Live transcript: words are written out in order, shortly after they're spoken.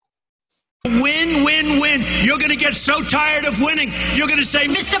You're going to get so tired of winning. You're going to say,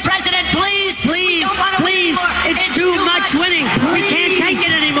 Mr. President, please, it's too much winning. We can't take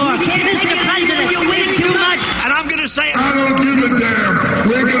it anymore. Mr. President, it's too much. And I'm going to say, I don't give a damn.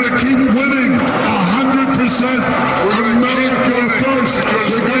 We're going to keep winning 100%. We're going to America first.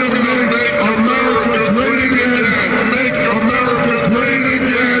 We're going to make America great again. Make America great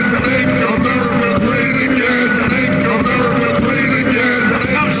again. Make America great again. Make America great again.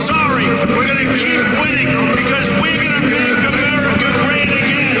 I'm sorry. We're going to keep winning because we're going to make America great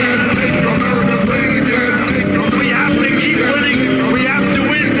again. Make America great again. We have to keep winning. We have to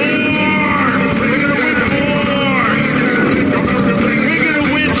win more. We're going to win more. We're going to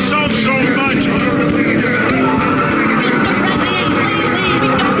win so much. Mr. President, please, we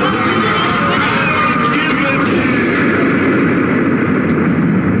don't want to lose.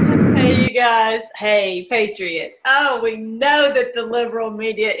 Hey, you guys. Hey, Patriots. Oh, we know that the liberal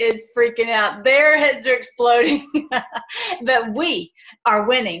media is freaking out. Their heads are exploding. But we are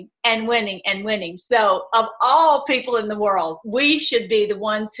winning and winning and winning. So of all people in the world, we should be the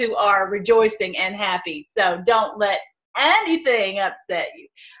ones who are rejoicing and happy. So don't let anything upset you.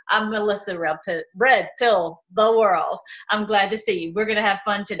 I'm Melissa Red Pill the World. I'm glad to see you. We're going to have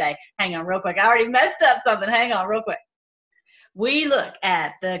fun today. Hang on real quick. I already messed up something. Hang on real quick. We look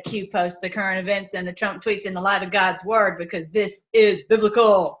at the Q posts, the current events, and the Trump tweets in the light of God's word because this is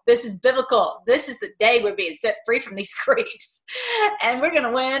biblical. This is biblical. This is the day we're being set free from these creeps. And we're going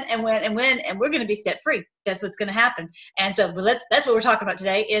to win and win and win, and we're going to be set free. That's what's going to happen. And so that's what we're talking about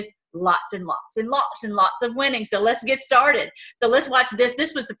today is lots and lots and lots and lots of winning. So let's get started. So let's watch this.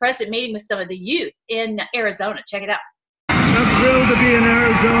 This was the president meeting with some of the youth in Arizona. Check it out. I'm thrilled to be in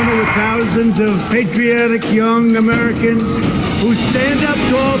Arizona with thousands of patriotic young Americans who stand up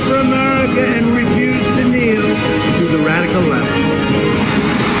tall for America and refuse to kneel to the radical left.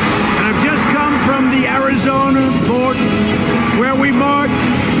 And I've just come from the Arizona port where we marked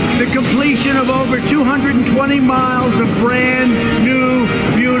the completion of over 220 miles of brand new,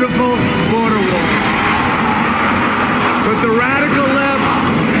 beautiful border wall. But the radical left,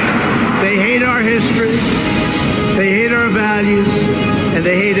 they hate our history. They hate our values, and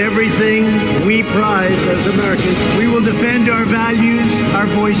they hate everything we prize as Americans. We will defend our values, our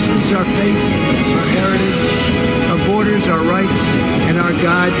voices, our faith, our heritage, our borders, our rights, and our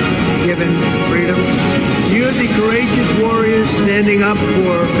God-given freedoms. You're the courageous warriors standing up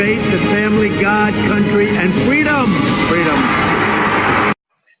for faith and family, God, country, and freedom. Freedom.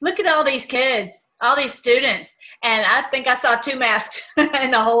 Look at all these kids, all these students. And I think I saw 2 masks in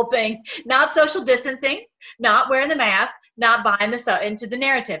the whole thing. Not social distancing, not wearing the mask, not buying into the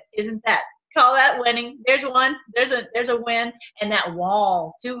narrative. Isn't that? Call that winning. There's one. There's a win. And that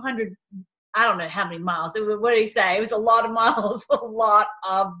wall, 200, I don't know how many miles. What did he say? It was a lot of miles, a lot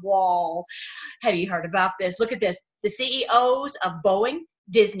of wall. Have you heard about this? Look at this. The CEOs of Boeing,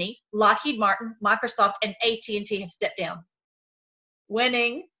 Disney, Lockheed Martin, Microsoft, and AT&T have stepped down.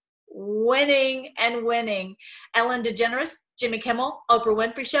 Winning and winning. Ellen DeGeneres, Jimmy Kimmel, Oprah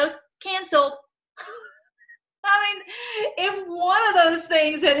Winfrey shows canceled. I mean, if one of those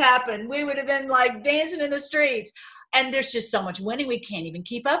things had happened, we would have been like dancing in the streets. And there's just so much winning, we can't even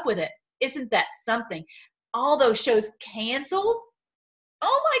keep up with it. Isn't that something? All those shows canceled?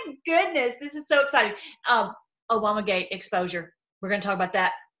 Oh my goodness, this is so exciting. Obamagate exposure. We're going to talk about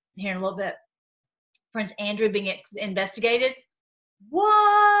that here in a little bit. Prince Andrew being investigated.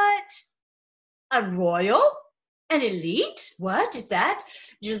 What? A royal? An elite? What is that?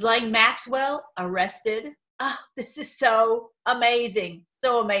 Ghislaine Maxwell arrested. Oh, this is so amazing.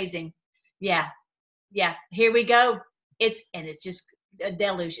 So amazing. Yeah. Here we go. It's just a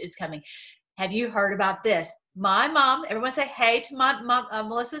deluge is coming. Have you heard about this? My mom, everyone say hey to my mom,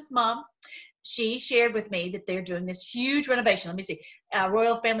 Melissa's mom. She shared with me that they're doing this huge renovation. Let me see.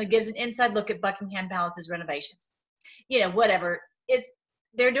 Royal family gives an inside look at Buckingham Palace's renovations. Whatever.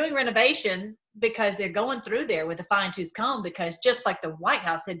 They're doing renovations because they're going through there with a fine-tooth comb, because just like the White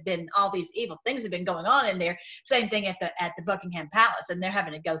House had been, all these evil things have been going on in there. Same thing at the Buckingham Palace, and they're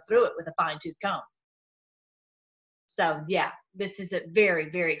having to go through it with a fine-tooth comb. So yeah, this is very,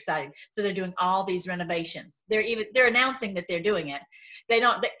 very exciting. So they're doing all these renovations. They're announcing that they're doing it.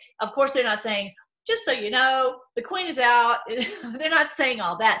 Of course, they're not saying, just so you know, the Queen is out. They're not saying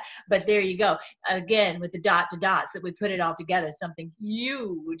all that, but there you go. Again, with the dot to dots, that we put it all together, something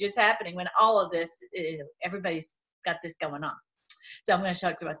huge is happening when all of this, everybody's got this going on. So I'm going to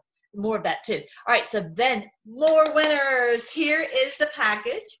talk about more of that too. All right, so then more winners. Here is the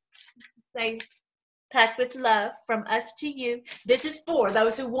package. Say, packed with love from us to you. This is for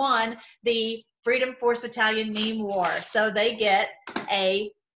those who won the Freedom Force Battalion Meme War. So they get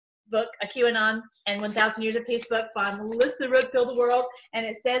a book, A QAnon and 1,000 Years of Peace book by Melissa Red Pill the World. And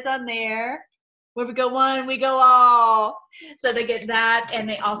it says on there, where we go one, we go all. So they get that, and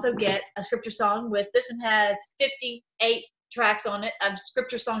they also get a scripture song with, this one has 58 tracks on it of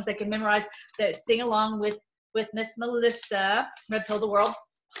scripture songs they can memorize that sing along with Miss Melissa Red Pill the World.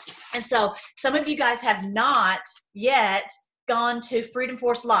 And so some of you guys have not yet gone to Freedom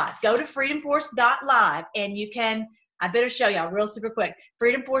Force Live. Go to freedomforce.live, and you can, I better show y'all real super quick.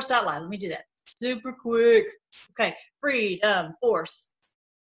 freedomforce.live. Let me do that super quick. Okay, freedomforce.live.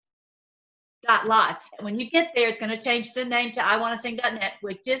 And when you get there, it's going to change the name to iwannasing.net,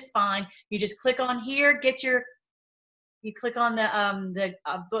 which is fine. You just click on here, you click on the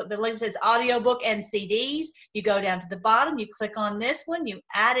link that says audiobook and CDs. You go down to the bottom, you click on this one, you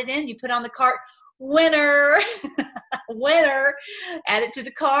add it in, you put on the cart, winner, winner, add it to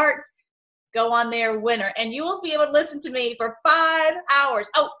the cart, go on there, winner, and you will be able to listen to me for 5 hours.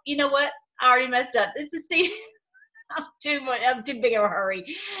 Oh, you know what? I already messed up. This is CD. I'm too big of a hurry.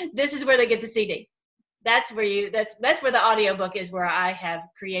 This is where they get the CD. That's where that's where the audiobook is, where I have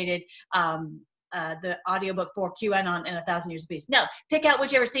created the audiobook for QAnon and 1,000 Years of Peace. No, pick out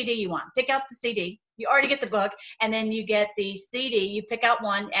whichever CD you want. Pick out the CD. You already get the book, and then you get the CD. You pick out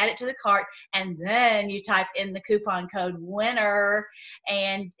one, add it to the cart, and then you type in the coupon code WINNER,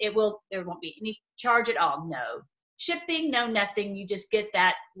 and there won't be any charge at all. No shipping, no nothing. You just get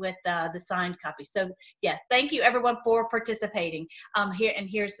that with the signed copy. So yeah, thank you everyone for participating.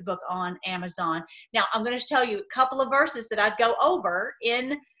 Here's the book on Amazon. Now I'm going to tell you a couple of verses that I'd go over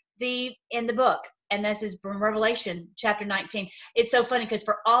in the book, and this is from Revelation chapter 19. It's so funny because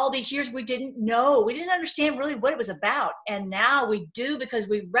for all these years we didn't understand really what it was about, and now we do, because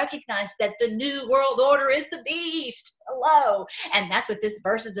we recognize that the new world order is the beast. Hello. And that's what this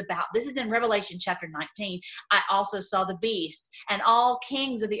verse is about. This is in Revelation chapter 19. I also saw the beast and all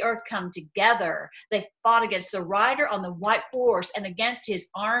kings of the earth come together. They fought against the rider on the white horse and against his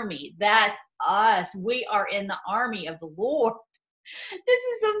army. That's us. We are in the army of the Lord. This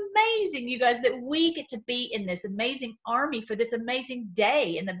is amazing, you guys, that we get to be in this amazing army for this amazing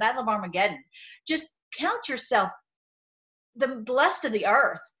day in the Battle of Armageddon. Just count yourself the blessed of the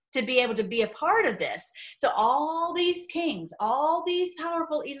earth to be able to be a part of this. So all these kings, all these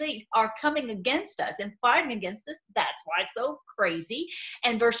powerful elite are coming against us and fighting against us. That's why it's so crazy.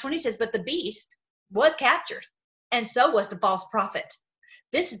 And verse 20 says, but the beast was captured, and so was the false prophet.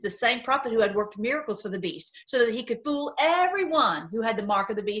 This is the same prophet who had worked miracles for the beast, so that he could fool everyone who had the mark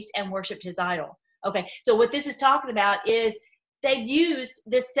of the beast and worshiped his idol. Okay, so what this is talking about is they've used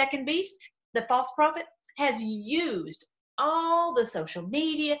this second beast. The false prophet has used all the social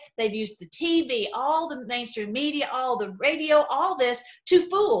media. They've used the TV, all the mainstream media, all the radio, all this to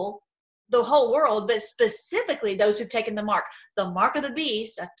fool the whole world, but specifically those who've taken the mark. The mark of the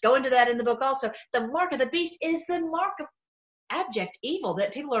beast, I go into that in the book also, the mark of the beast is the mark of abject evil,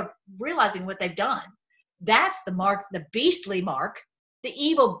 that people are realizing what they've done. That's the mark, the beastly mark, the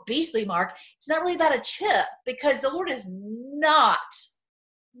evil beastly mark. It's not really about a chip, because the Lord is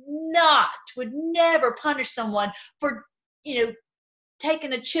would never punish someone for,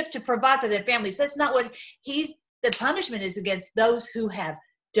 taking a chip to provide for their families. That's not what the punishment is against those who have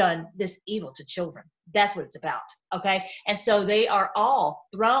done this evil to children. That's what it's about. Okay. And so they are all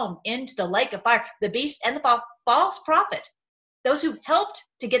thrown into the lake of fire, the beast and the false prophet. Those who helped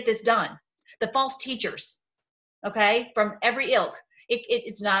to get this done, the false teachers, okay, from every ilk.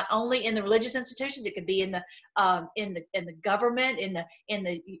 It's not only in the religious institutions; it could be in the government, in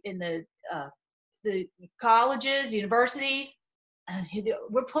the colleges, universities.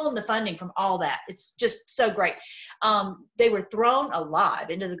 We're pulling the funding from all that. It's just so great. They were thrown alive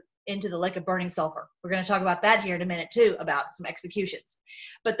into the lake of burning sulfur. We're going to talk about that here in a minute too, about some executions.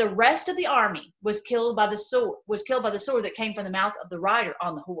 But the rest of the army was killed by the sword that came from the mouth of the rider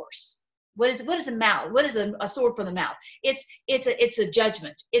on the horse. What is a mouth? What is a sword from the mouth? It's a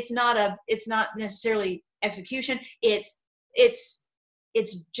judgment. It's not necessarily execution. It's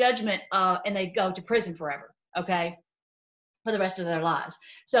judgment, and they go to prison forever. Okay, for the rest of their lives.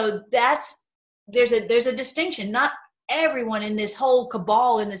 So there's a distinction. Not everyone in this whole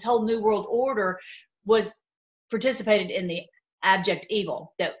cabal, in this whole new world order, was participated in the abject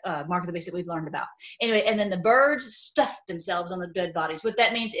evil that mark of the beast that we've learned about. Anyway, and then the birds stuffed themselves on the dead bodies. What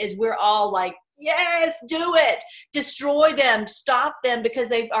that means is we're all like, yes, do it, destroy them, stop them, because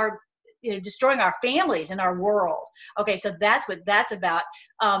they are destroying our families and our world. Okay, so that's what that's about.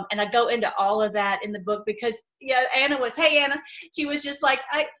 And I go into all of that in the book because Anna, she was just like,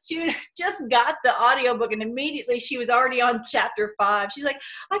 she just got the audiobook and immediately she was already on chapter 5. She's like,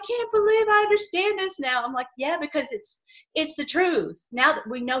 I can't believe I understand this now. I'm like, yeah, because it's the truth. Now that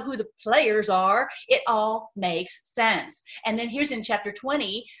we know who the players are, it all makes sense. And then here's in chapter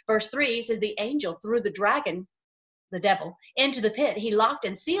 20, verse 3, it says the angel threw the dragon, the devil, into the pit. He locked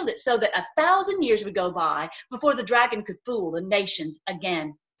and sealed it so that 1,000 years would go by before the dragon could fool the nations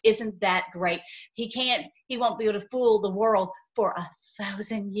again. Isn't that great? He won't be able to fool the world for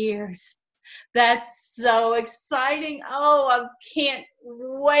 1,000 years. That's so exciting. Oh, I can't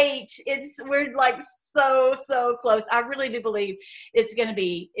wait. We're like so close. I really do believe it's going to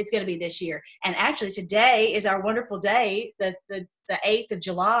be this year. And actually today is our wonderful day, the 8th of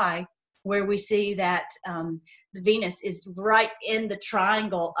July, where we see that Venus is right in the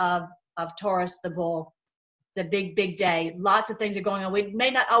triangle of Taurus, the bull. It's a big day. Lots of things are going on. We may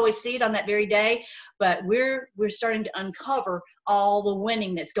not always see it on that very day, but we're starting to uncover all the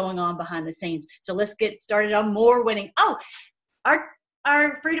winning that's going on behind the scenes. So let's get started on more winning. Oh,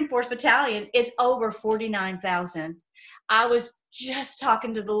 our Freedom Force Battalion is over 49,000. I was just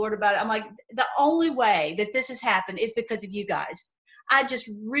talking to the Lord about it. I'm like, the only way that this has happened is because of you guys. I just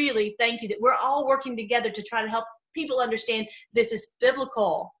really thank you that we're all working together to try to help people understand this is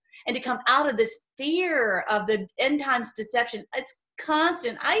biblical and to come out of this fear of the end times deception. It's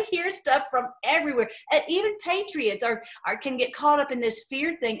constant. I hear stuff from everywhere. And even patriots can get caught up in this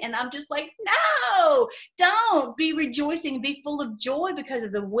fear thing. And I'm just like, no, don't be rejoicing, be full of joy because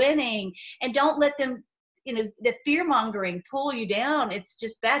of the winning, and don't let them, the fear mongering pull you down. It's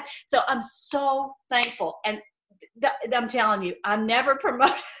just bad. So I'm so thankful. And I'm telling you, I'm never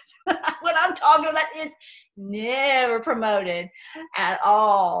promoted. What I'm talking about is never promoted at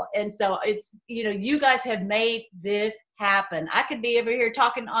all. And so it's, you guys have made this happen. I could be over here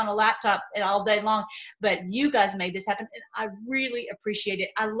talking on a laptop all day long, but you guys made this happen. And I really appreciate it.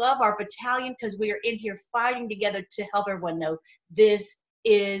 I love our battalion because we are in here fighting together to help everyone know this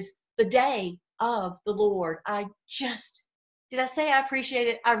is the day of the Lord. Did I say I appreciate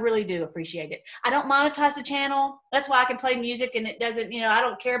it? I really do appreciate it. I don't monetize the channel. That's why I can play music and it doesn't, I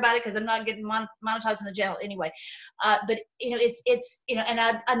don't care about it because I'm not getting monetized on the channel anyway. But and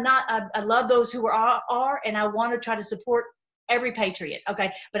I love those who are, and I want to try to support every patriot.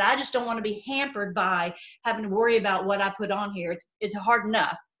 Okay. But I just don't want to be hampered by having to worry about what I put on here. It's hard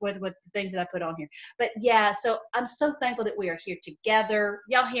enough with the things that I put on here. But yeah, so I'm so thankful that we are here together.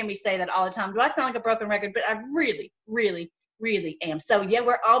 Y'all hear me say that all the time. Do I sound like a broken record? But I really, really am. So yeah,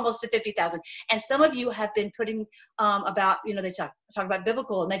 we're almost to 50,000. And some of you have been putting about, they talk about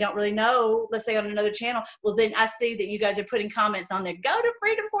biblical and they don't really know, let's say on another channel. Well, then I see that you guys are putting comments on there. Go to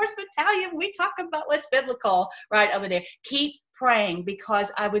Freedom Force Battalion. We talk about what's biblical right over there. Keep praying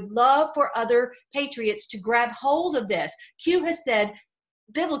because I would love for other patriots to grab hold of this. Q has said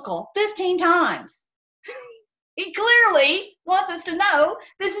biblical 15 times. He clearly wants us to know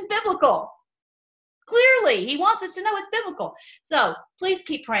this is biblical. Clearly, he wants us to know it's biblical. So please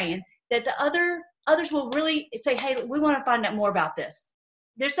keep praying that the others will really say, hey, we want to find out more about this.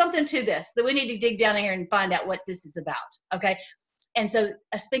 There's something to this that we need to dig down here and find out what this is about. Okay. And so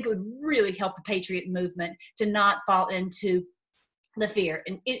I think it would really help the patriot movement to not fall into the fear.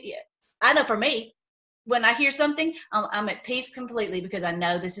 And I know for me, when I hear something, I'm at peace completely because I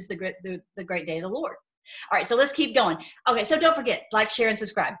know this is the great day of the Lord. All right. So let's keep going. Okay. So don't forget, like, share, and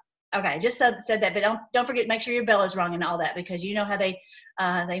subscribe. Okay, just said that, but don't forget, make sure your bell is rung and all that, because you know how they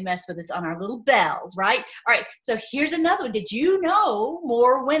mess with us on our little bells, right? All right, so here's another one. Did you know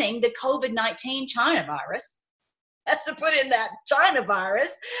more winning the COVID-19 China virus? That's to put in that China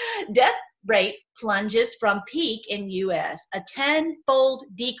virus. Death rate plunges from peak in U.S. A 10-fold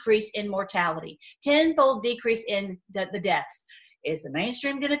decrease in mortality, 10-fold decrease in the deaths. Is the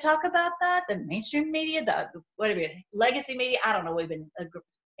mainstream going to talk about that? The mainstream media, whatever, legacy media? I don't know.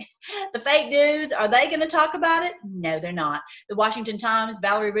 The fake news, are they going to talk about it? No, they're not. The Washington Times,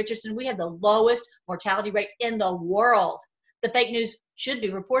 Valerie Richardson, we have the lowest mortality rate in the world. The fake news should be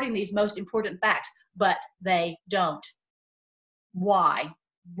reporting these most important facts, but they don't. Why?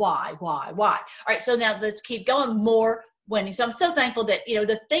 All right, so now let's keep going. More winning. So I'm so thankful that,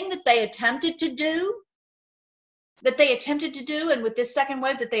 the thing that they attempted to do, and with this second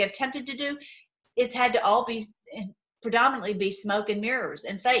wave that they attempted to do, it's had to all be predominantly be smoke and mirrors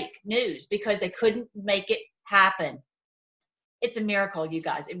and fake news because they couldn't make it happen. It's a miracle, you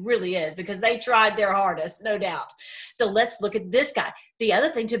guys. It really is, because they tried their hardest, no doubt. So let's look at this guy. The other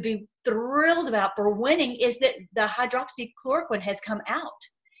thing to be thrilled about for winning is that the hydroxychloroquine has come out.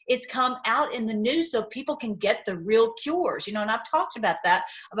 it's come out in the news so people can get the real cures, you know, and I've talked about that,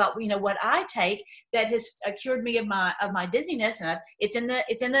 about, you know, what I take that has cured me of my dizziness. And it's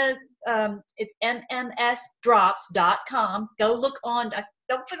mmsdrops.com. Go look on,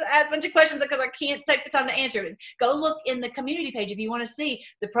 don't ask a bunch of questions because I can't take the time to answer it. Go look in the community page if you want to see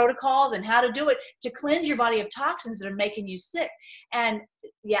the protocols and how to do it to cleanse your body of toxins that are making you sick. And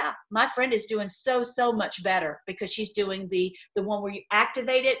yeah, my friend is doing so much better because she's doing the one where you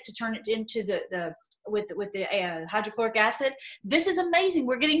activate it to turn it into with the hydrochloric acid. This is amazing.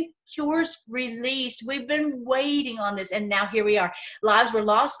 We're getting cures released. We've been waiting on this, and now here we are. Lives were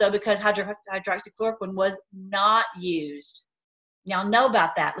lost though because hydroxychloroquine was not used. Y'all know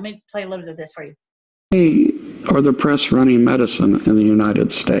about that. Let me play a little bit of this for you. We are the press running medicine in the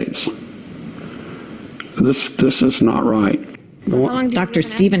United States. This is not right. Dr.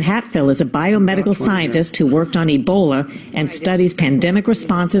 Stephen Hatfill is a biomedical scientist who worked on Ebola and studies pandemic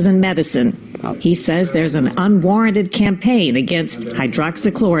responses in medicine. He says there's an unwarranted campaign against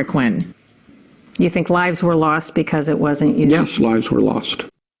hydroxychloroquine. You think lives were lost because it wasn't used? Yes, lives were lost.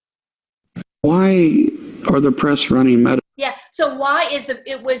 Why are the press running medicine? Yeah. So why is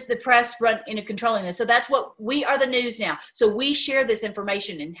it was the press controlling this? So that's what we are, the news now. So we share this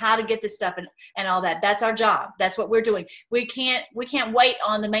information and how to get this stuff and all that. That's our job. That's what we're doing. We can't wait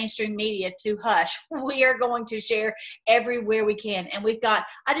on the mainstream media to hush. We are going to share everywhere we can. And I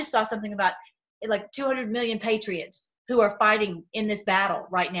just saw something about like 200 million patriots who are fighting in this battle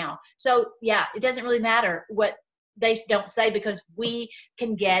right now. So yeah, it doesn't really matter what they don't say because we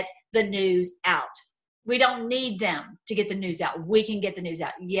can get the news out. We don't need them to get the news out. We can get the news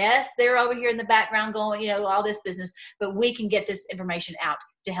out. Yes, they're over here in the background going, you know, all this business, but we can get this information out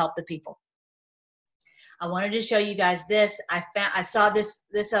to help the people. I wanted to show you guys this. I saw this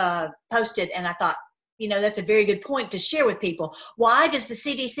posted, and I thought, you know, that's a very good point to share with people. Why does the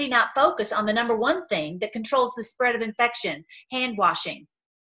CDC not focus on the number one thing that controls the spread of infection? Hand washing.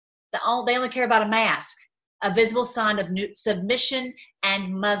 They only care about a mask, a visible sign of submission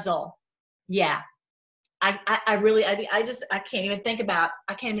and muzzle. Yeah. I can't even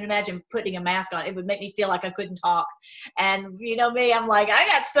imagine putting a mask on. It would make me feel like I couldn't talk. And you know me, I'm like, I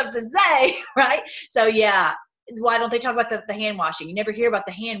got stuff to say, right? So yeah, why don't they talk about the hand washing? You never hear about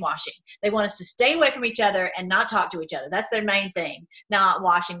the hand washing. They want us to stay away from each other and not talk to each other. That's their main thing, not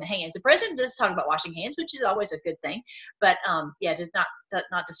washing the hands. The president does talk about washing hands, which is always a good thing. But yeah, just not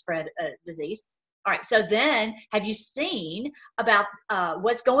to spread a disease. All right, so then have you seen about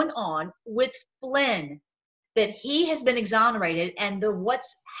what's going on with Flynn? That he has been exonerated, and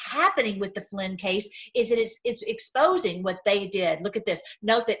what's happening with the Flynn case is that it's exposing what they did. Look at this.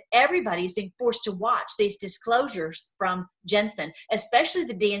 Note that everybody's being forced to watch these disclosures from Jensen, especially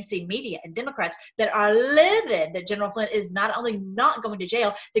the DNC media and Democrats that are livid that General Flynn is not only not going to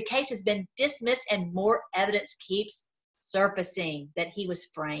jail, the case has been dismissed and more evidence keeps surfacing that he was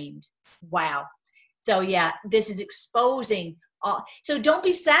framed. Wow. So yeah, this is exposing all. So don't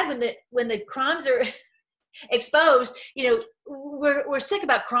be sad when the crimes are exposed. You know, we're sick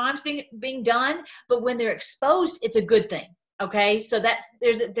about crimes being done, but when they're exposed, it's a good thing. Okay, so that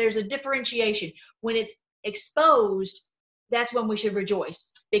there's a differentiation. When it's exposed, that's when we should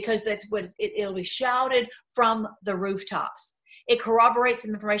rejoice, because that's what it'll be shouted from the rooftops. It corroborates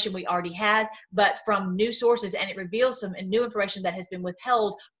some information we already had, but from new sources, and it reveals some new information that has been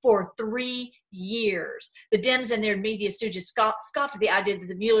withheld for 3 years. The Dems and their media stooges scoffed at the idea that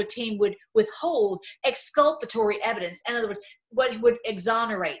the Mueller team would withhold exculpatory evidence. In other words, what would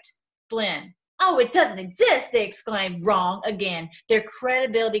exonerate Flynn. Oh, it doesn't exist, they exclaimed. Wrong again. Their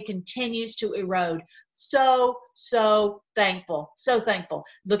credibility continues to erode. So thankful. So thankful.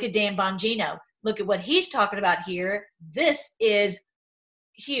 Look at Dan Bongino. Look at what he's talking about here. This is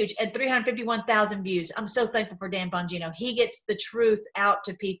huge at 351,000 views. I'm so thankful for Dan Bongino. He gets the truth out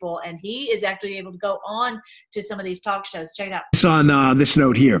to people, and he is actually able to go on to some of these talk shows. Check it out. It's on this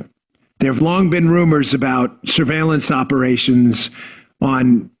note here. There have long been rumors about surveillance operations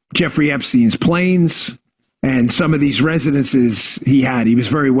on Jeffrey Epstein's planes and some of these residences he had. He was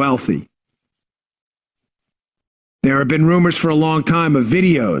very wealthy. There have been rumors for a long time of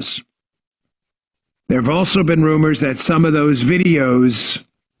videos. There have also been rumors that some of those videos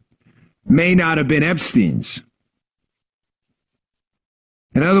may not have been Epstein's.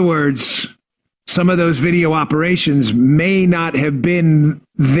 In other words, some of those video operations may not have been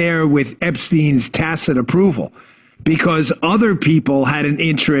there with Epstein's tacit approval, because other people had an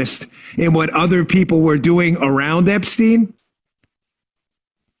interest in what other people were doing around Epstein.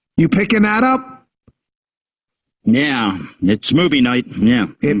 You picking that up? Yeah, it's movie night. Yeah.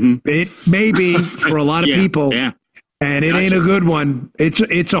 It may be for a lot of people. Yeah. And it ain't a good one.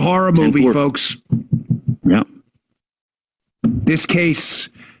 It's a horror movie, folks. Yeah. This case,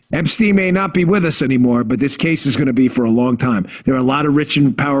 Epstein may not be with us anymore, but this case is going to be for a long time. There are a lot of rich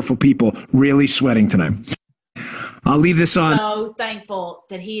and powerful people really sweating tonight. I'll leave this on. So thankful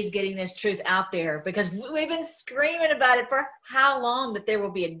that he's getting this truth out there, because we've been screaming about it for how long, that there will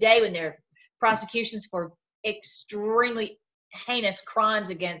be a day when there are prosecutions for extremely heinous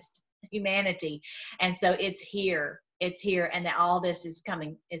crimes against humanity. And so it's here, and that all this is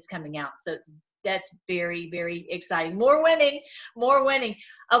coming out. So that's very, very exciting. More winning.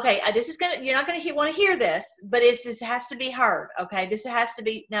 Okay, this is you're not gonna want to hear this, but this has to be heard. Okay, this has to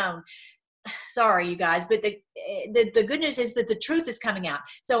be known. Sorry, you guys, but the good news is that the truth is coming out.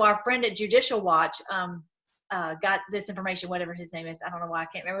 So our friend at Judicial Watch got this information, whatever his name is. I don't know why I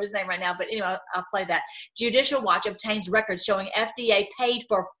can't remember his name right now, but anyway, I'll play that. Judicial Watch obtains records showing FDA paid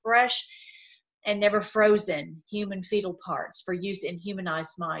for fresh and never frozen human fetal parts for use in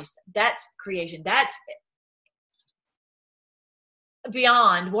humanized mice. That's creation. That's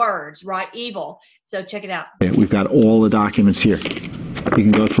beyond words, right? Evil. So check it out. We've got all the documents here. You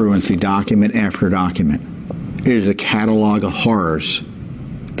can go through and see document after document. It is a catalog of horrors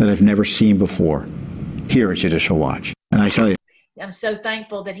that I've never seen before here at Judicial Watch. And I tell you, I'm so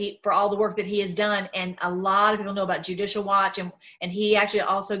thankful that for all the work that he has done, and a lot of people know about Judicial Watch, and he actually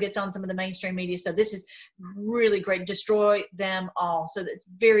also gets on some of the mainstream media. So this is really great. Destroy them all. So that's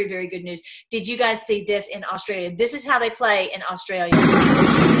very, very good news. Did you guys see this in Australia? This is how they play in Australia.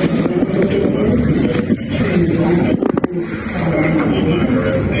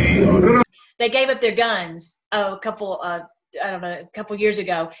 They gave up their guns a couple years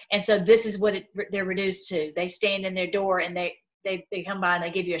ago, and so this is what they're reduced to. They stand in their door and they come by and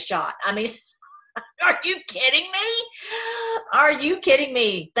they give you a shot. I mean, are you kidding me? Are you kidding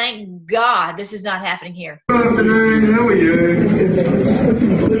me? Thank God this is not happening here. Good afternoon. How are you?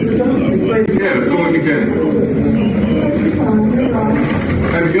 Yeah, of course you can.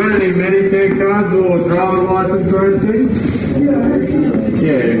 Have you got any Medicare cards or driver's license or anything?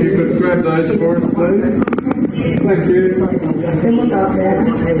 Yeah, if you could grab those for us, please. Thank you.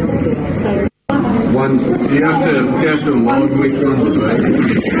 You have to log which one.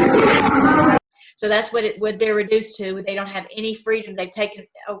 So that's what they're reduced to. They don't have any freedom. They've taken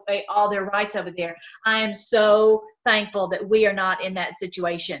away all their rights over there. I am so thankful that we are not in that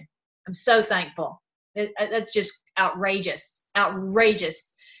situation. I'm so thankful. That's just outrageous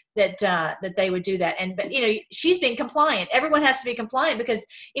that they would do that. But she's being compliant. Everyone has to be compliant, because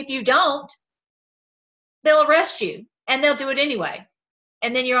if you don't, they'll arrest you and they'll do it anyway.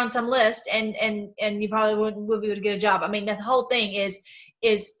 And then you're on some list, and you probably wouldn't be able to get a job. I mean, the whole thing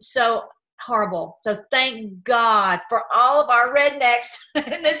is so horrible. So thank God for all of our rednecks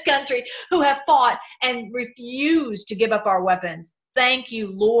in this country who have fought and refused to give up our weapons. Thank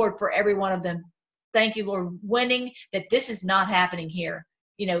you, Lord, for every one of them. Thank you, Lord, winning that this is not happening here.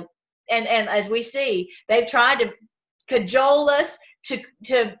 And as we see, they've tried to cajole us to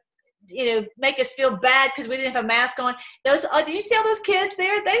make us feel bad because we didn't have a mask on. Did you see all those kids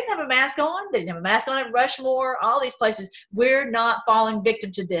there? They didn't have a mask on. They didn't have a mask on at Rushmore, all these places. We're not falling victim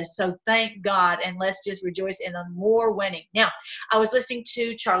to this. So thank God, and let's just rejoice in a more winning. Now, I was listening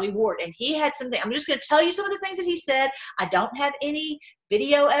to Charlie Ward, and he had something. I'm just going to tell you some of the things that he said. I don't have any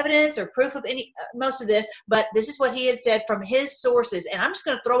video evidence or proof of most of this, but this is what he had said from his sources, and I'm just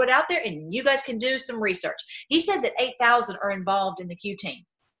going to throw it out there, and you guys can do some research. He said that 8,000 are involved in the Q team.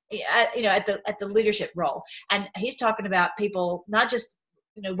 At the leadership role, and he's talking about people not just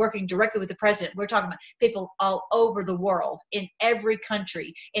working directly with the president. We're talking about people all over the world, in every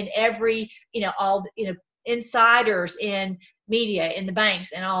country, in every insiders in media, in the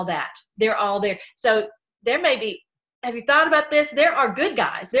banks, and all that. They're all there. So there may be. Have you thought about this? There are good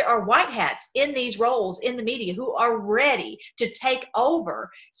guys. There are white hats in these roles in the media who are ready to take over.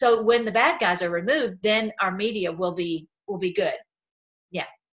 So when the bad guys are removed, then our media will be good. Yeah.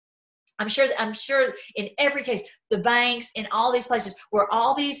 I'm sure in every case, the banks in all these places where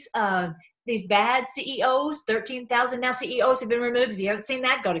all these bad CEOs, 13,000 now CEOs have been removed. If you haven't seen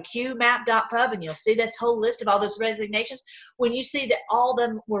that, go to qmap.pub and you'll see this whole list of all those resignations. When you see that all of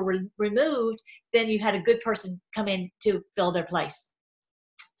them were removed, then you had a good person come in to fill their place.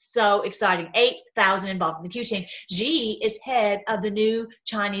 So exciting. 8,000 involved in the Q team. Xi is head of the new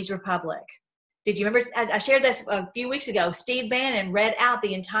Chinese Republic. Did you remember? I shared this a few weeks ago. Steve Bannon read out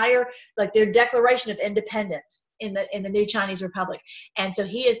the entire, their Declaration of Independence in the new Chinese Republic. And so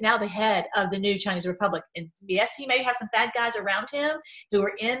he is now the head of the new Chinese Republic. And yes, he may have some bad guys around him who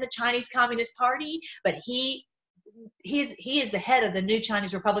are in the Chinese Communist Party, but he is the head of the new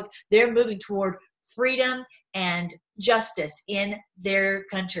Chinese Republic. They're moving toward freedom and justice in their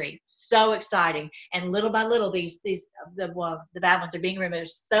country. So exciting. And little by little, the bad ones are being removed.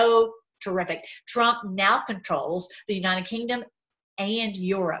 So terrific. Trump now controls the United Kingdom and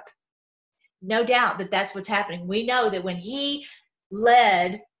Europe. No doubt that that's what's happening. We know that when he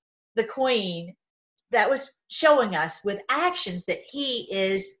led the Queen, that was showing us with actions that he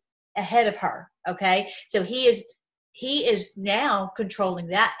is ahead of her. Okay, so he is now controlling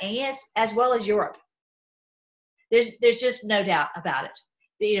that, as well as Europe. There's just no doubt about it.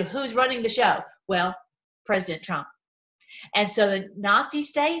 You know, who's running the show? Well, President Trump. And so the Nazi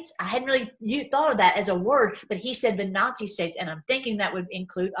states, I hadn't really thought of that as a word, but he said the Nazi states, and I'm thinking that would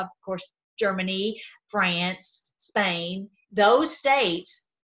include, of course, Germany, France, Spain. Those states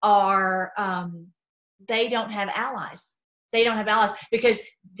are, they don't have allies. They don't have allies because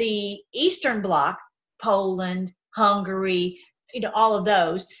the Eastern Bloc, Poland, Hungary, you know, all of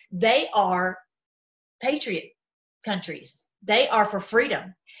those, they are patriot countries. They are for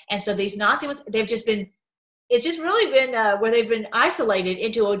freedom. And so these Nazi ones, they've just been, it's just really been where they've been isolated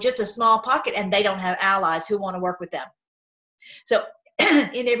into just a small pocket, and they don't have allies who want to work with them. So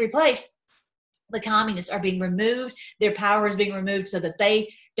in every place, the communists are being removed. Their power is being removed so that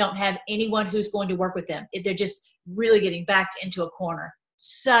they don't have anyone who's going to work with them. They're just really getting backed into a corner.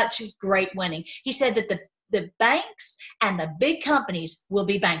 Such great winning. He said that the banks and the big companies will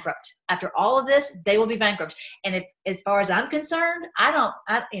be bankrupt. After all of this, they will be bankrupt. And as far as I'm concerned,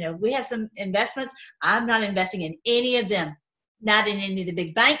 we have some investments. I'm not investing in any of them, not in any of the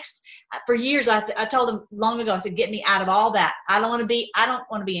big banks. For years, I told them long ago, I said, get me out of all that. I don't want to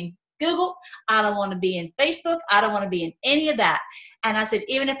be in Google. I don't want to be in Facebook. I don't want to be in any of that. And I said,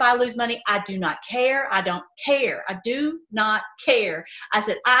 even if I lose money, I do not care. I don't care. I do not care. I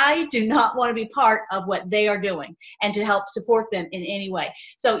said, I do not want to be part of what they are doing and to help support them in any way.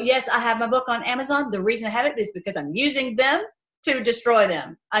 So yes, I have my book on Amazon. The reason I have it is because I'm using them to destroy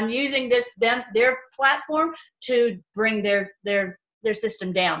them. I'm using their platform to bring their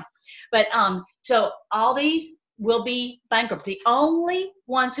system down. But so all these will be bankrupt. The only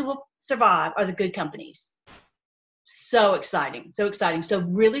ones who will survive are the good companies. So exciting, so exciting. So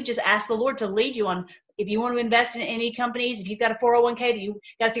really just ask the Lord to lead you on, if you want to invest in any companies, if you've got a 401k that you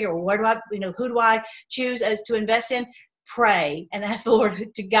got to figure out, who do I choose as to invest in? Pray and ask the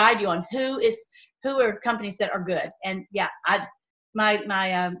Lord to guide you on who are companies that are good. And yeah,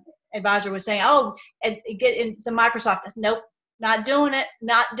 my advisor was saying, oh, and get into Microsoft. Nope, not doing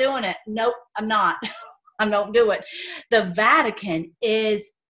it. Nope, I'm not. I don't do it. The Vatican is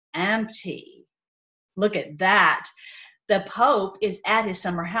empty. Look at that. The Pope is at his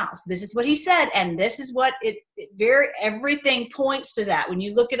summer house. This is what he said, and this is what everything points to that. When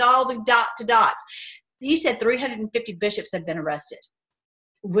you look at all the dot to dots, he said 350 bishops have been arrested.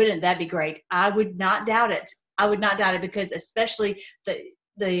 Wouldn't that be great? I would not doubt it. I would not doubt it, because especially this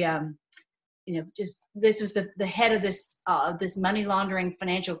was the head of this money laundering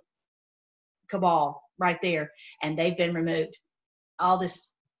financial cabal right there, and they've been removed. All this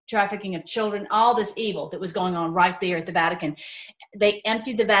trafficking of children, all this evil that was going on right there at the Vatican. They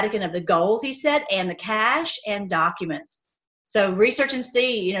emptied the Vatican of the gold, he said, and the cash and documents. So research and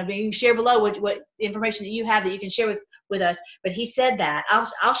see, you can share below what information that you have that you can share with us. But he said that.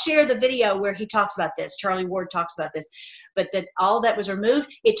 I'll share the video where he talks about this. Charlie Ward talks about this. But that all that was removed,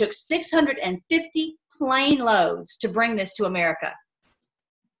 it took 650 plane loads to bring this to America.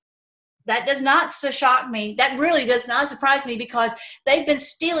 That does not so shock me. That really does not surprise me, because they've been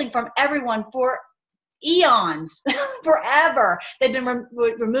stealing from everyone for eons, forever. They've been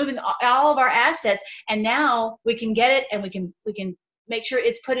removing all of our assets, and now we can get it, and we can make sure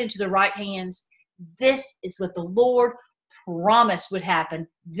it's put into the right hands. This is what the Lord promised would happen.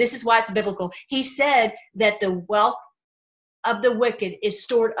 This is why it's biblical. He said that the wealth of the wicked is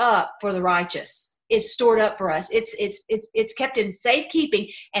stored up for the righteous. It's stored up for us. It's kept in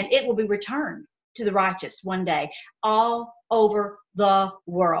safekeeping, and it will be returned to the righteous one day, all over the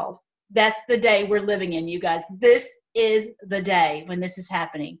world. That's the day we're living in, you guys. This is the day when this is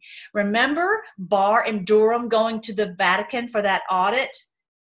happening. Remember Barr and Durham going to the Vatican for that audit?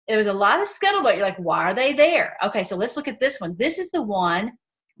 There was a lot of scuttlebutt. You're like, why are they there? Okay, so let's look at this one. This is the one.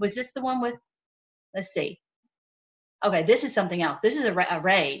 Was this the one with? Let's see. Okay, this is something else. This is a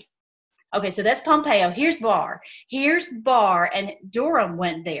raid. Okay, so that's Pompeo. Here's Barr. Here's Barr, and Durham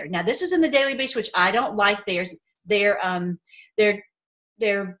went there. Now, this was in the Daily Beast, which I don't like their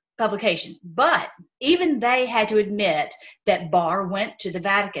publication. But even they had to admit that Barr went to the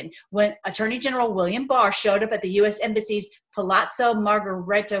Vatican. When Attorney General William Barr showed up at the U.S. Embassy's Palazzo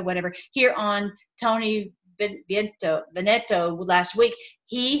Margherita, whatever, here on Tony Veneto last week,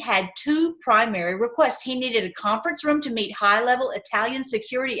 he had two primary requests. He needed a conference room to meet high-level Italian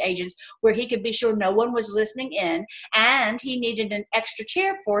security agents where he could be sure no one was listening in, and he needed an extra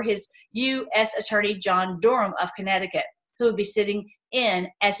chair for his U.S. Attorney John Durham of Connecticut, who would be sitting in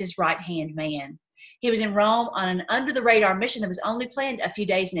as his right-hand man. He was in Rome on an under-the-radar mission that was only planned a few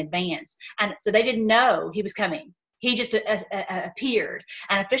days in advance, and so they didn't know he was coming. He just appeared.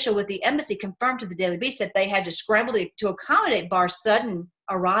 An official with the embassy confirmed to the Daily Beast that they had to scramble to accommodate Barr's sudden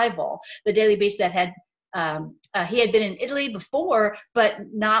arrival. The Daily Beast that he had been in Italy before, but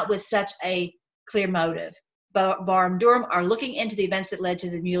not with such a clear motive. Barr and Durham are looking into the events that led to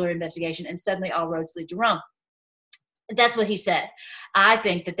the Mueller investigation, and suddenly all roads lead to Rome. That's what he said. I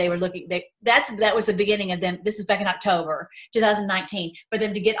think that they were looking. That was the beginning of them. This was back in October 2019, for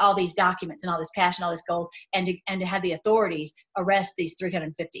them to get all these documents and all this cash and all this gold, and to have the authorities arrest these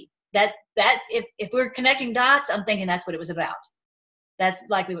 350. That if we're connecting dots, I'm thinking that's what it was about. That's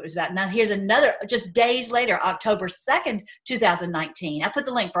likely what it was about. Now, here's another, just days later, October 2nd, 2019. I put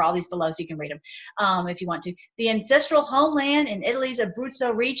the link for all these below so you can read them if you want to. The ancestral homeland in Italy's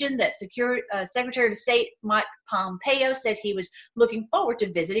Abruzzo region that Secretary of State Mike Pompeo said he was looking forward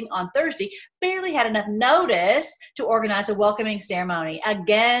to visiting on Thursday barely had enough notice to organize a welcoming ceremony,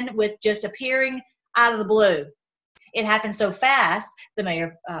 again with just appearing out of the blue. It happened so fast, the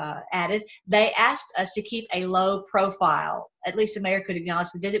mayor added, they asked us to keep a low profile. At least the mayor could acknowledge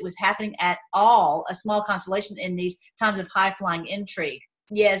the visit was happening at all, a small consolation in these times of high-flying intrigue.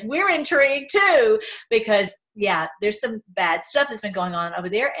 Yes, we're intrigued too, because, yeah, there's some bad stuff that's been going on over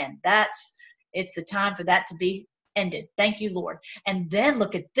there, and it's the time for that to be ended. Thank you, Lord. And then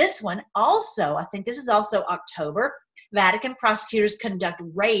look at this one also. I think this is also October. Vatican prosecutors conduct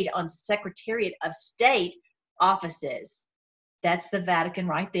raid on Secretariat of State offices. That's the Vatican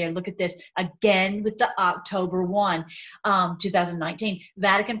right there. Look at this again with the October 1, 2019.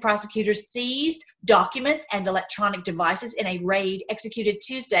 Vatican prosecutors seized documents and electronic devices in a raid executed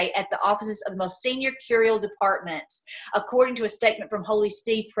Tuesday at the offices of the most senior curial department. According to a statement from Holy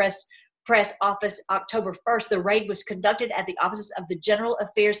See Press Office October 1st, the raid was conducted at the offices of the General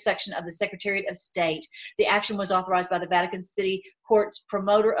Affairs section of the Secretariat of State. The action was authorized by the Vatican City Court's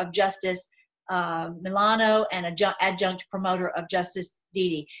promoter of justice, Milano, and adjunct promoter of justice,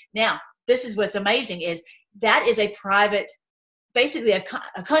 Didi. Now, this is what's amazing is that is a private, basically a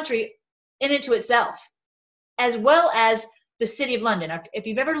country in and to itself, as well as the City of London. If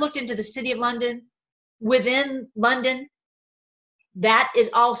you've ever looked into the City of London, within London, that is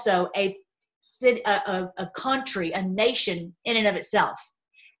also a city, a country, a nation in and of itself,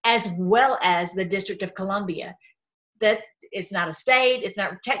 as well as the District of Columbia. It's not a state. It's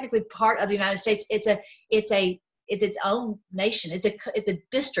not technically part of the United States. It's its own nation. It's a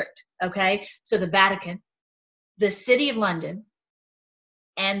district. Okay, so the Vatican, the City of London,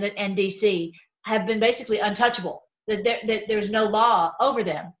 and DC have been basically untouchable. There's no law over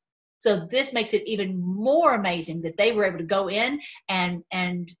them. So this makes it even more amazing that they were able to go in and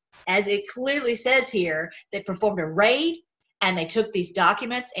as it clearly says here, they performed a raid and they took these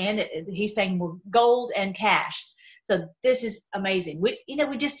documents and he's saying were gold and cash. So this is amazing. We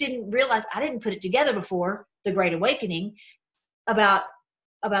just didn't realize, I didn't put it together before the Great Awakening about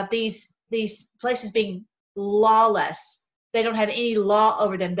these places being lawless. They don't have any law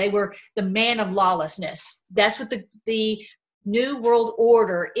over them. They were the man of lawlessness. That's what the New World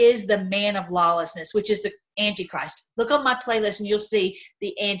Order is, the man of lawlessness, which is the Antichrist. Look on my playlist and you'll see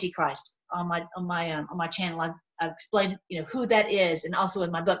the Antichrist on my channel. I've explained who that is, and also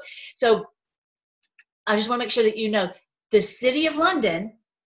in my book. So I just want to make sure that you know the City of London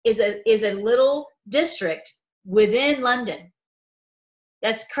is a little district within London.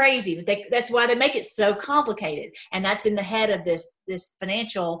 That's crazy. That's why they make it so complicated. And that's been the head of this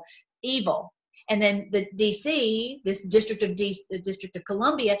financial evil. And then the DC, this the District of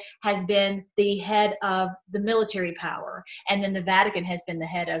Columbia, has been the head of the military power. And then the Vatican has been the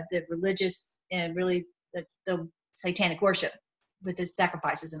head of the religious and really the satanic worship, with the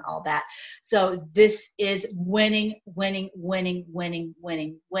sacrifices and all that. So this is winning.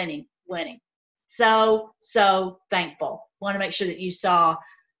 So thankful. Want to make sure that you saw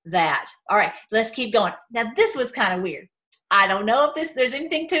that. All right, let's keep going. Now this was kind of weird. I don't know if there's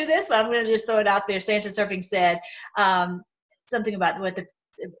anything to this, but I'm going to just throw it out there. Santa Surfing said something about what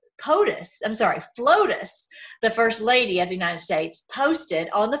FLOTUS, the First Lady of the United States, posted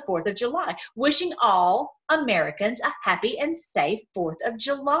on the 4th of July, wishing all Americans a happy and safe 4th of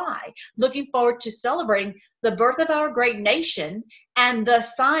July. Looking forward to celebrating the birth of our great nation and the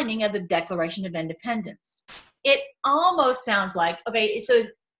signing of the Declaration of Independence. It almost sounds like, okay, so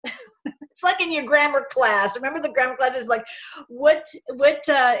It's like in your grammar class. Remember the grammar class is like, what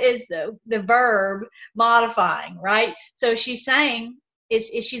is the verb modifying, right? So she's saying,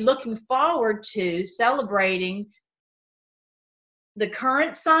 is she looking forward to celebrating the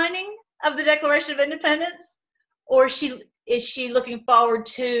current signing of the Declaration of Independence, or is she looking forward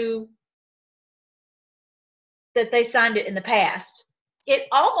to that they signed it in the past? It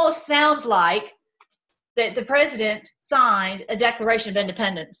almost sounds like that the president signed a Declaration of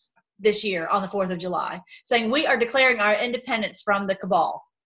Independence this year on the 4th of July, saying we are declaring our independence from the cabal.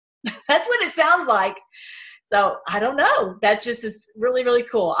 That's what it sounds like. So I don't know. That's just it's really, really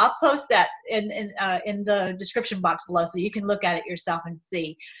cool. I'll post that in the description box below so you can look at it yourself and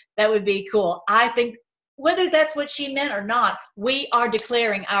see. That would be cool. I think whether that's what she meant or not, we are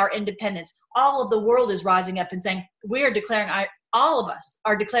declaring our independence. All of the world is rising up and saying we are declaring all of us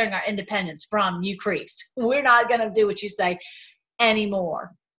are declaring our independence from you creeps. We're not going to do what you say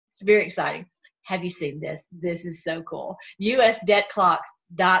anymore. It's very exciting. Have you seen this? This is so cool.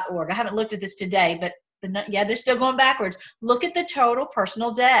 USDebtClock.org. I haven't looked at this today, but they're still going backwards. Look at the total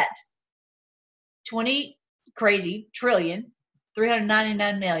personal debt. 20 crazy trillion,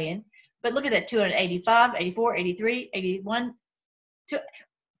 399 million. But look at that, 285, 84, 83, 81.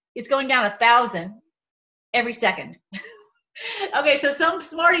 It's going down 1,000 every second. Okay, so some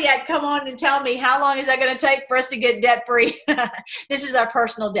smarty-act come on and tell me how long is that going to take for us to get debt-free? This is our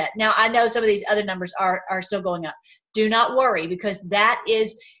personal debt. Now, I know some of these other numbers are still going up. Do not worry, because that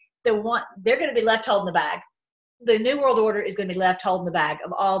is the one, they're going to be left holding the bag. The New World Order is going to be left holding the bag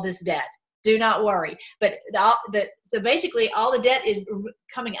of all this debt. Do not worry. But so basically all the debt is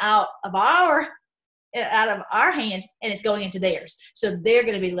coming out of our hands and it's going into theirs. So they're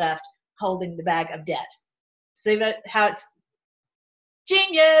going to be left holding the bag of debt. See how it's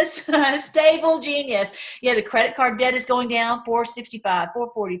genius, stable genius. Yeah, the credit card debt is going down, 465,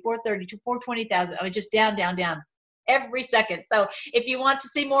 440, 430, 420,000. I mean, just down, down, down every second. So if you want to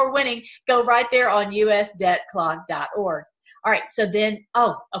see more winning, go right there on usdebtclock.org. All right, so then,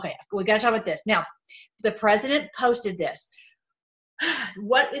 okay, we got to talk about this. Now, the president posted this.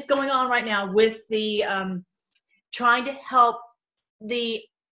 What is going on right now with the trying to help the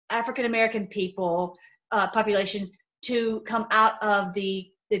African-American people population to come out of the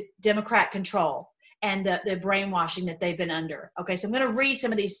Democrat control and the brainwashing that they've been under. Okay, so I'm going to read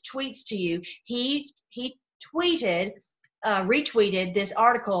some of these tweets to you. He retweeted this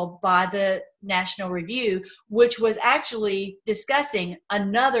article by the National Review, which was actually discussing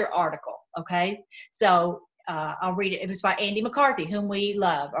another article. Okay, so I'll read it. It was by Andy McCarthy, whom we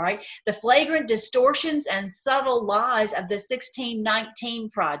love. All right, the flagrant distortions and subtle lies of the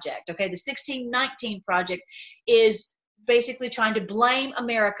 1619 Project. Okay, the 1619 Project is basically trying to blame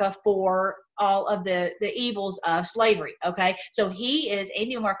America for all of the evils of slavery. Okay, so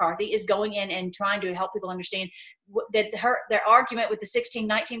Andy McCarthy is going in and trying to help people understand that their argument with the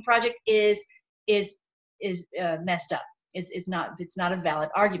 1619 Project is messed up. It's not a valid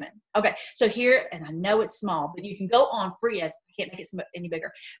argument. Okay, so here, and I know it's small, but you can go on I can't make it any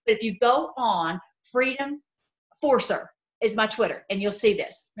bigger, but if you go on Freedom Forcer is my Twitter, and you'll see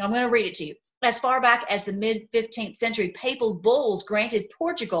this. Now I'm going to read it to you. As far back as the mid-15th century, papal bulls granted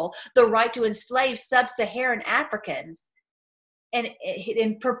Portugal the right to enslave sub-Saharan Africans and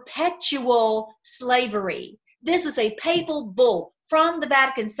in perpetual slavery. This was a papal bull from the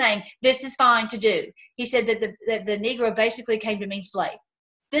Vatican saying this is fine to do. He said that the Negro basically came to mean slave.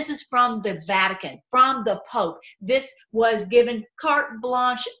 This is from the Vatican, from the Pope. This was given carte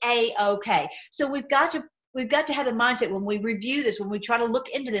blanche, A-OK. So we've got to have the mindset when we review this, when we try to look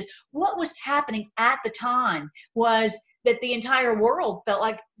into this, what was happening at the time was that the entire world felt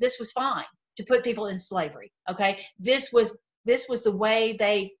like this was fine to put people in slavery. Okay, this was the way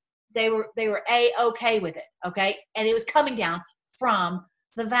they were A-OK with it. Okay, and it was coming down from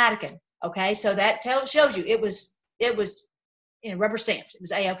the Vatican. Okay, so that shows you it was rubber stamped. It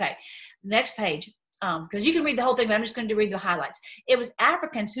was A-OK. Next page. Because you can read the whole thing, but I'm just going to read the highlights. It was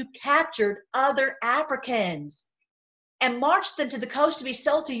Africans who captured other Africans and marched them to the coast to be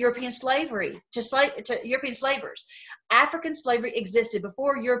sold to European slavery, to European slavers. African slavery existed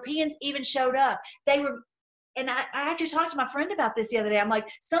before Europeans even showed up. And I actually talked to my friend about this the other day. I'm like,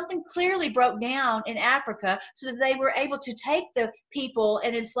 something clearly broke down in Africa so that they were able to take the people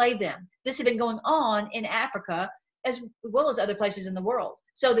and enslave them. This had been going on in Africa as well as other places in the world.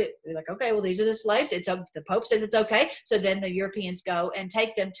 So they're like, okay, well, these are the slaves. The Pope says it's okay. So then the Europeans go and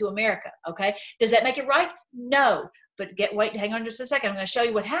take them to America. Okay. Does that make it right? No. But hang on just a second. I'm going to show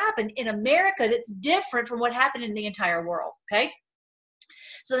you what happened in America that's different from what happened in the entire world. Okay.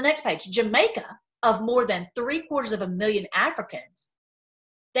 So the next page, Jamaica, of more than 750,000 Africans,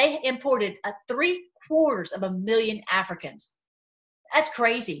 They imported 750,000 Africans. That's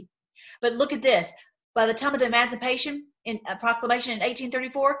crazy. But look at this. By the time of the Emancipation in Proclamation in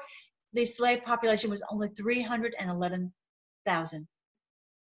 1834, the slave population was only 311,000.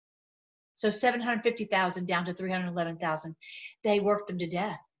 So 750,000 down to 311,000. They worked them to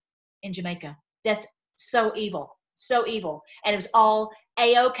death in Jamaica. That's so evil, so evil. And it was all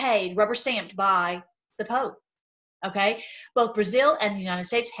A-OK, rubber stamped by the Pope. Okay? Both Brazil and the United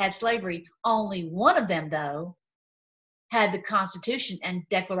States had slavery. Only one of them, though, had the Constitution and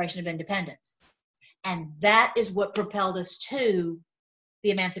Declaration of Independence. And that is what propelled us to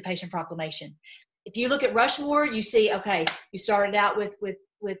the Emancipation Proclamation. If you look at Rushmore, you see, okay, you started out with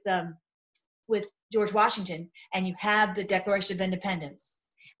George Washington, and you have the Declaration of Independence.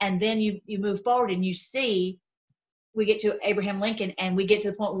 And then you move forward and you see, we get to Abraham Lincoln, and we get to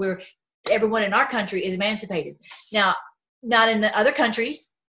the point where everyone in our country is emancipated. Now, not in the other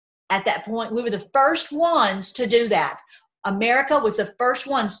countries. At that point, we were the first ones to do that. America was the first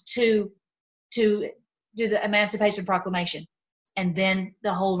ones to do the Emancipation Proclamation. And then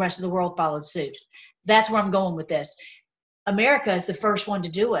the whole rest of the world followed suit. That's where I'm going with this. America is the first one to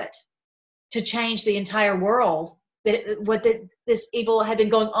do it, to change the entire world. This evil had been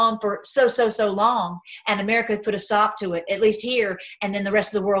going on for so long, and America put a stop to it, at least here, and then the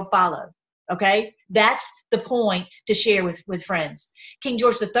rest of the world followed. Okay? That's the point to share with friends. King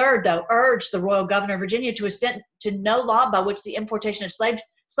George III, though, urged the royal governor of Virginia to assent to no law by which the importation of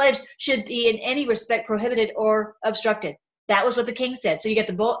slaves should be in any respect prohibited or obstructed. That was what the king said. So you get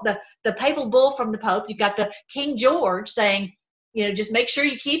the papal bull from the Pope. You've got the King George saying, just make sure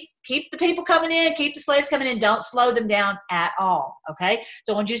you keep the people coming in, keep the slaves coming in, don't slow them down at all. Okay?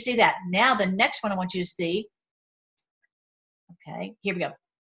 So I want you to see that. Now the next one I want you to see. Okay, here we go.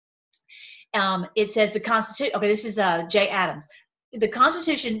 It says the Constitution. Okay, this is Jay Adams. The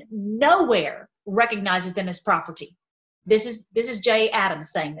Constitution nowhere recognizes them as property. This is Jay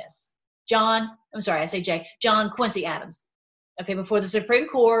Adams saying this. John Quincy Adams. Okay, before the Supreme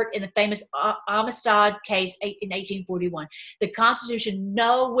Court in the famous Amistad case in 1841. The Constitution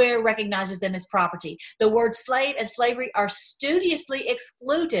nowhere recognizes them as property. The words slave and slavery are studiously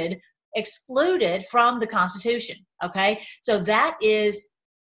excluded from the Constitution. Okay, so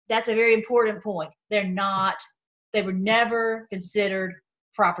that's a very important point. They were never considered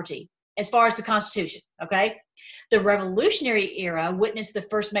property as far as the Constitution. Okay, the Revolutionary era witnessed the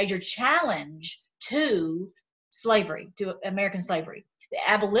first major challenge to slavery, to American slavery, the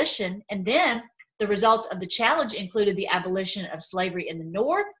abolition, and then the results of the challenge included the abolition of slavery in the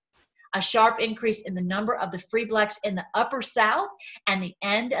North, a sharp increase in the number of the free blacks in the Upper South, and the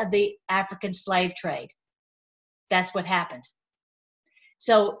end of the African slave trade. That's what happened.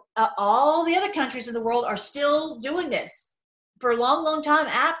 So all the other countries in the world are still doing this for a long, long time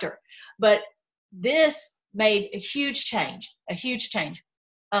after, but this made a huge change.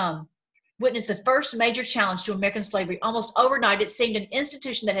 Witnessed the first major challenge to American slavery. Almost overnight, it seemed an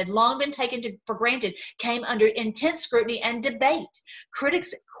institution that had long been taken for granted came under intense scrutiny and debate.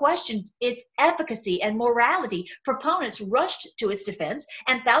 Critics questioned its efficacy and morality. Proponents rushed to its defense,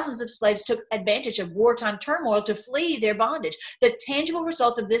 and thousands of slaves took advantage of wartime turmoil to flee their bondage. The tangible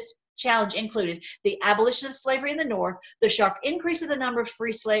results of this challenge included the abolition of slavery in the North, the sharp increase of the number of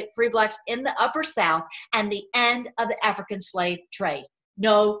free blacks in the Upper South, and the end of the African slave trade.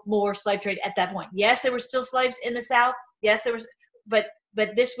 No more slave trade at that point. Yes, there were still slaves in the South. Yes, there was, but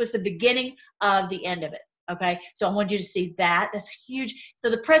this was the beginning of the end of it. Okay, so I want you to see that. That's huge. So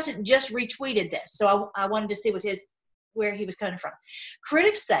the president just retweeted this. So I wanted to see where he was coming from.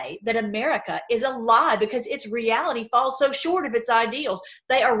 Critics say that America is a lie because its reality falls so short of its ideals.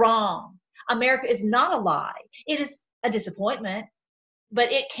 They are wrong. America is not a lie. It is a disappointment,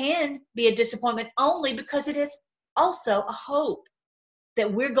 but it can be a disappointment only because it is also a hope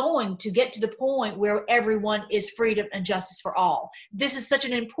that we're going to get to the point where everyone is freedom and justice for all. This is such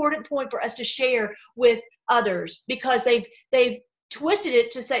an important point for us to share with others because they've twisted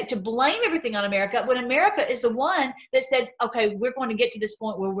it to blame everything on America when America is the one that said, okay, we're going to get to this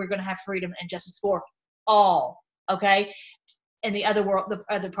point where we're going to have freedom and justice for all. Okay, and the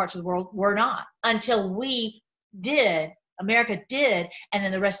other parts of the world were not until we did. America did, and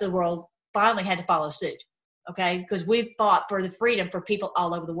then the rest of the world finally had to follow suit. Okay, because we fought for the freedom for people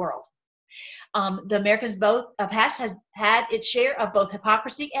all over the world. The Americans past has had its share of both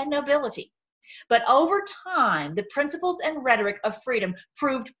hypocrisy and nobility. But over time, the principles and rhetoric of freedom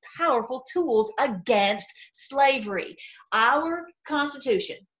proved powerful tools against slavery. Our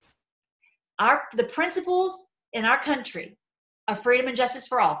Constitution, the principles in our country of freedom and justice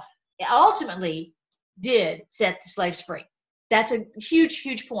for all, ultimately did set the slaves free. That's a huge,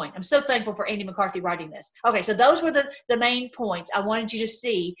 huge point. I'm so thankful for Andy McCarthy writing this. Okay, so those were the main points I wanted you to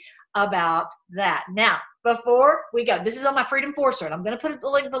see about that. Now, before we go, this is on my Freedom Force. I'm going to put the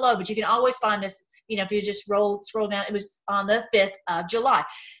link below, but you can always find this, if you just scroll down. It was on the 5th of July.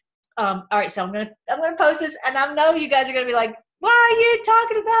 All right, so I'm gonna post this, and I know you guys are gonna be like, why are you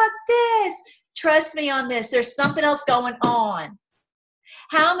talking about this? Trust me on this. There's something else going on.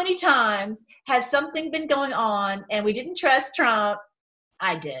 How many times has something been going on and we didn't trust Trump?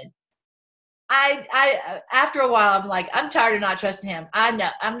 I did. I after a while, I'm like, I'm tired of not trusting him. I know.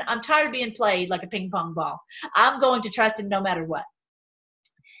 I'm tired of being played like a ping pong ball. I'm going to trust him no matter what.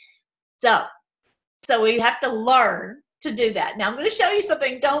 So we have to learn to do that. Now I'm going to show you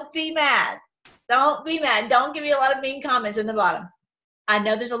something. Don't be mad. Don't be mad. Don't give me a lot of mean comments in the bottom. I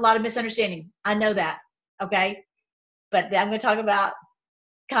know there's a lot of misunderstanding. I know that. Okay. But I'm going to talk about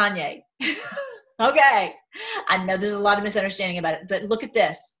Kanye. Okay. I know there's a lot of misunderstanding about it, but look at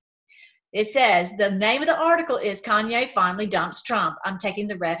this. It says the name of the article is Kanye finally dumps Trump. I'm taking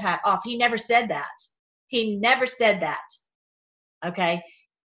the red hat off. He never said that. He never said that. Okay.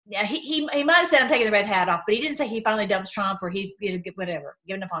 Yeah, he might have said I'm taking the red hat off, but he didn't say he finally dumps Trump or he's whatever,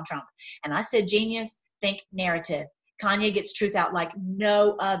 giving up on Trump. And I said, genius, think narrative. Kanye gets truth out like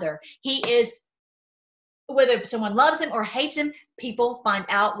no other. He is, whether someone loves him or hates him, people find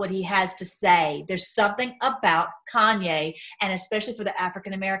out what he has to say. There's something about Kanye, and especially for the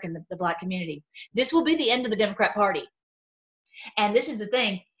African American, the black community. This will be the end of the Democrat Party. And this is the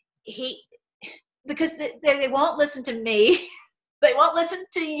thing, because they won't listen to me. They won't listen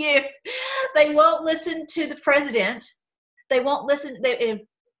to you. They won't listen to the president. They won't listen. They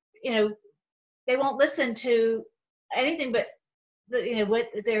won't listen to anything but what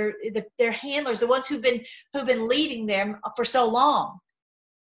their handlers, the ones who've been leading them for so long.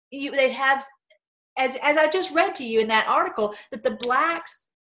 They have, as I just read to you in that article, that the blacks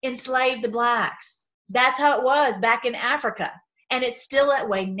enslaved the blacks. That's how it was back in Africa, and it's still that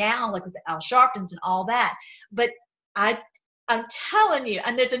way now, like with the Al Sharptons and all that. But I'm telling you,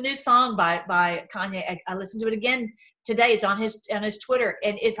 and there's a new song by Kanye. I listened to it again today. It's on his Twitter,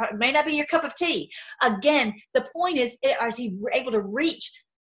 and it may not be your cup of tea. Again, the point is he able to reach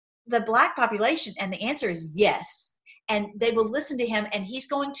the black population? And the answer is yes. And they will listen to him, and he's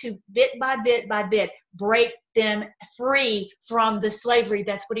going to bit by bit break them free from the slavery.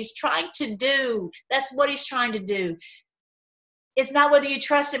 That's what he's trying to do. That's what he's trying to do. It's not whether you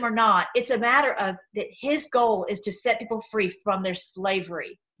trust him or not. It's a matter of that his goal is to set people free from their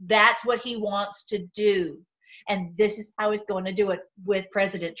slavery. That's what he wants to do. And this is how he's going to do it with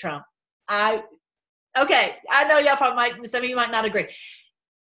President Trump. Okay, I know y'all probably some of you might not agree.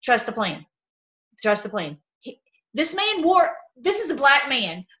 Trust the plan. Trust the plan. This is a black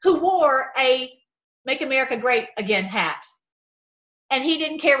man who wore a Make America Great Again hat. And he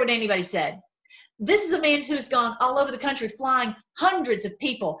didn't care what anybody said. This is a man who's gone all over the country, flying hundreds of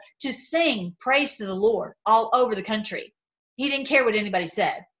people to sing praise to the Lord all over the country. He didn't care what anybody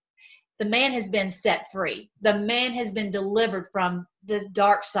said. The man has been set free. The man has been delivered from the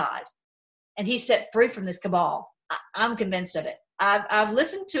dark side. And he's set free from this cabal. I'm convinced of it. I've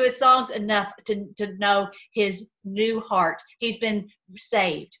listened to his songs enough to know his new heart. He's been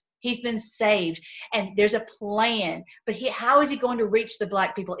saved. He's been saved, and there's a plan. But how is he going to reach the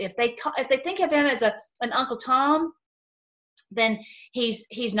black people? If they think of him as an Uncle Tom, then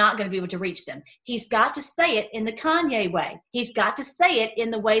he's not going to be able to reach them. He's got to say it in the Kanye way. He's got to say it in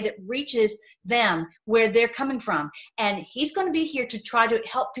the way that reaches them where they're coming from. And he's going to be here to try to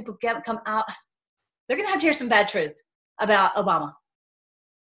help people come out. They're going to have to hear some bad truth about Obama.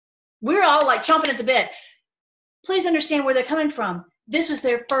 We're all like chomping at the bit. Please understand where they're coming from. This was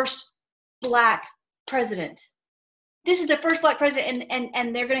their first black president. This is their first black president,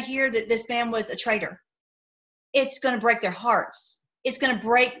 and they're going to hear that this man was a traitor. It's going to break their hearts. It's going to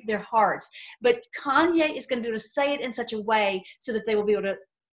break their hearts. But Kanye is going to be able to say it in such a way so that they will be able to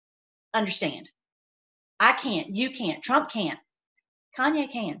understand. I can't. You can't. Trump can't.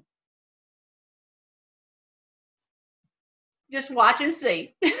 Kanye can. Just watch and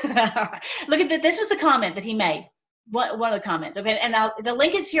see. Look at that. This was the comment that he made. One of the comments, okay, and the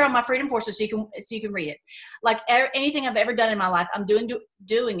link is here on my Freedom Force, so you can read it. Like anything I've ever done in my life, I'm doing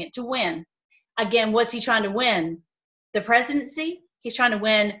it to win. Again, what's he trying to win? The presidency. He's trying to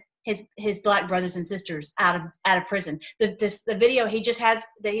win his black brothers and sisters out of prison. The video he just has,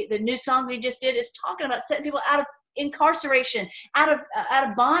 the new song he just did is talking about setting people out of incarceration, out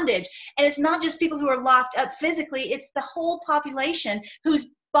of bondage, and it's not just people who are locked up physically. It's the whole population who's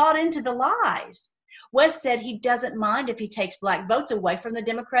bought into the lies. West said he doesn't mind if he takes black votes away from the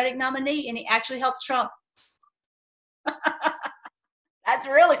Democratic nominee, and he actually helps Trump. That's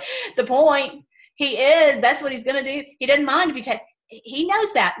really the point. That's what he's going to do. He doesn't mind if he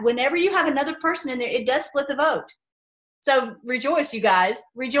knows that whenever you have another person in there, it does split the vote. So rejoice, you guys.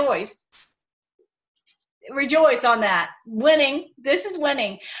 Rejoice. Rejoice on that. Winning. This is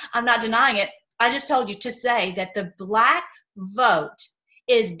winning. I'm not denying it. I just told you to say that the black vote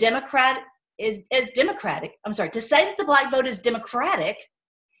is democratic. I'm sorry. To say that the black vote is democratic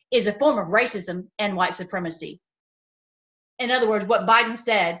is a form of racism and white supremacy. In other words, what Biden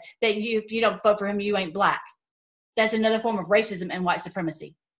said, that if you don't vote for him, you ain't black. That's another form of racism and white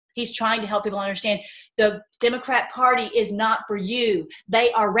supremacy. He's trying to help people understand the Democrat Party is not for you.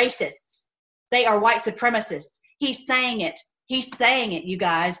 They are racists. They are white supremacists. He's saying it. He's saying it, you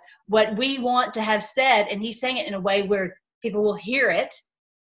guys. What we want to have said, and he's saying it in a way where people will hear it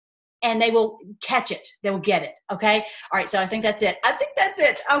and they will catch it. They will get it. Okay? All right, so I think that's it.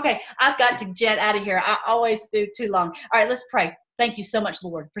 Okay, I've got to jet out of here. I always do too long. All right, let's pray. Thank you so much,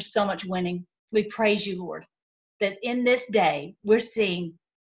 Lord, for so much winning. We praise you, Lord, that in this day we're seeing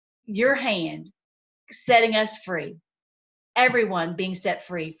your hand setting us free. Everyone being set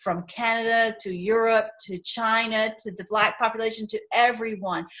free, from Canada to Europe to China to the black population, to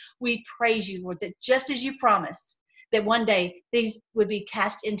everyone. We praise you, Lord, that just as you promised that one day these would be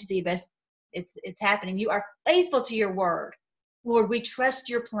cast into the abyss, it's happening. You are faithful to your word. Lord, we trust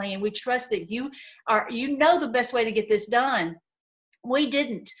your plan. We trust that you know the best way to get this done. We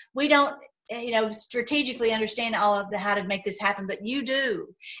didn't. We don't strategically understand all of how to make this happen, but you do.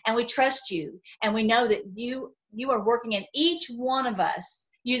 And we trust you. And we know that you are working in each one of us,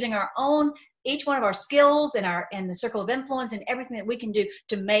 using each one of our skills and the circle of influence and everything that we can do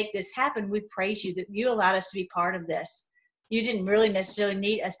to make this happen. We praise you that you allowed us to be part of this. You didn't really necessarily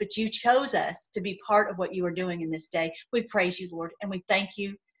need us, but you chose us to be part of what you are doing in this day. We praise you, Lord, and we thank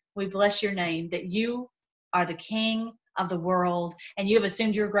you. We bless your name, that you are the King of the world, and you have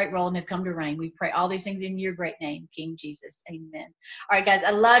assumed your great role and have come to reign. We pray all these things in your great name, King Jesus. Amen. All right, guys,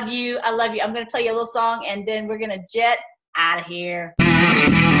 I love you. I love you. I'm going to play you a little song, and then we're going to jet out of here.